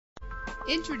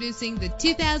Introducing the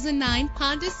 2009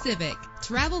 Honda Civic.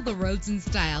 Travel the roads in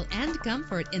style and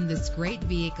comfort in this great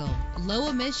vehicle. Low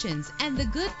emissions and the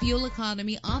good fuel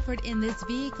economy offered in this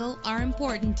vehicle are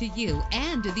important to you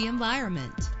and to the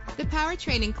environment. The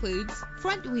powertrain includes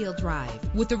front-wheel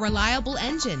drive with a reliable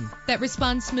engine that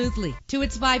responds smoothly to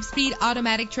its 5-speed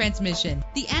automatic transmission.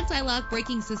 The anti-lock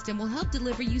braking system will help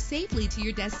deliver you safely to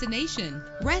your destination.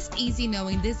 Rest easy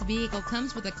knowing this vehicle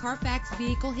comes with a Carfax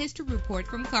Vehicle History Report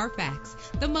from Carfax,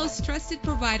 the most trusted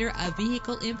provider of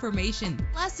vehicle information.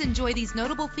 Plus, enjoy these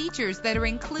notable features that are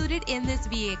included in this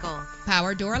vehicle: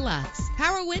 power door locks,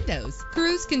 power windows,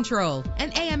 cruise control,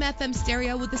 an AM/FM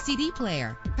stereo with a CD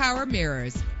player, power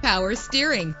mirrors, power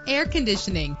steering, air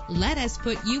conditioning. Let us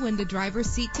put you in the driver's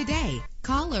seat today.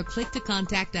 Call or click to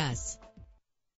contact us.